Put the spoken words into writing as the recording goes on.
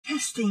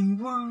Testing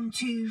 1,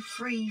 2,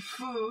 3,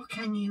 4.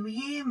 Can you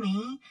hear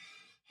me?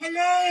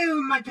 Hello,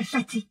 my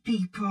pathetic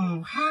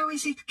people. How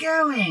is it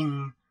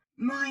going?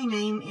 My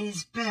name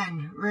is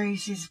Ben,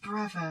 Rose's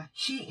brother.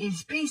 She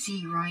is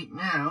busy right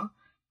now,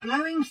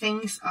 blowing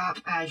things up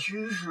as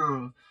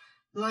usual,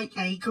 like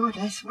a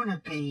goddess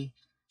wannabe.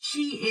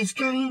 She is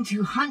going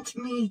to hunt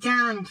me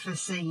down for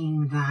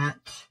saying that,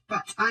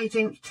 but I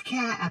don't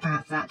care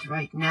about that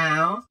right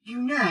now. You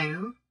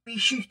know, we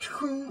should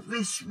call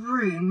this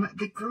room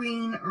the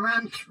Green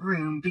Rant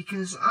Room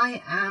because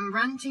I am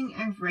ranting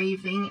and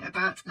raving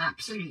about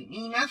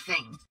absolutely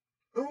nothing.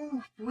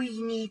 All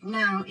we need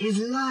now is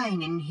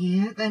Lion in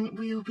here, then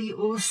we'll be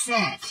all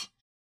set.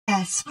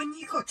 Yes, when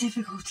you've got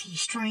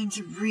difficulties trying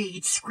to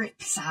read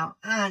scripts out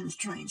and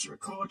trying to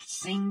record at the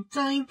same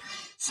time,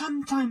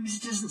 sometimes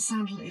it doesn't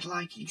sound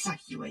like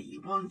exactly where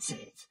you want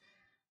it.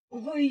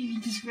 Or you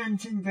can just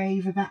rant and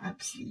rave about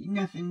absolutely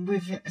nothing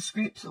with a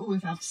script or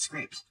without a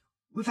script.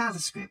 Without a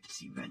script,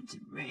 you rant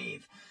and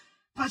rave.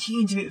 But you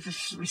can do it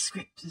with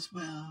script as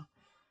well.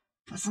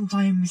 But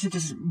sometimes it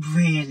doesn't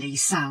really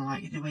sound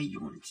like the way you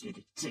wanted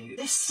it to.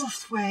 This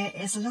software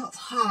is a lot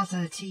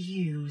harder to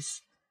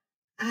use,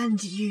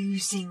 and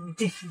using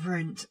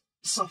different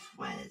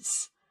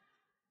softwares.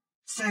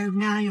 So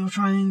now you're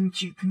trying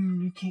to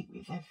communicate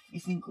with every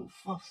single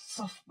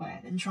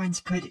software and trying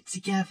to put it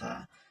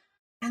together.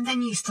 And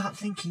then you start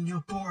thinking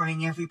you're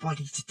boring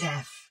everybody to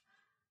death,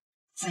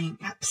 saying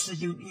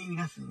absolutely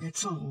nothing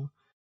at all.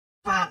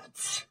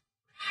 But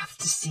have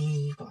to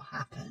see what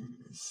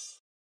happens.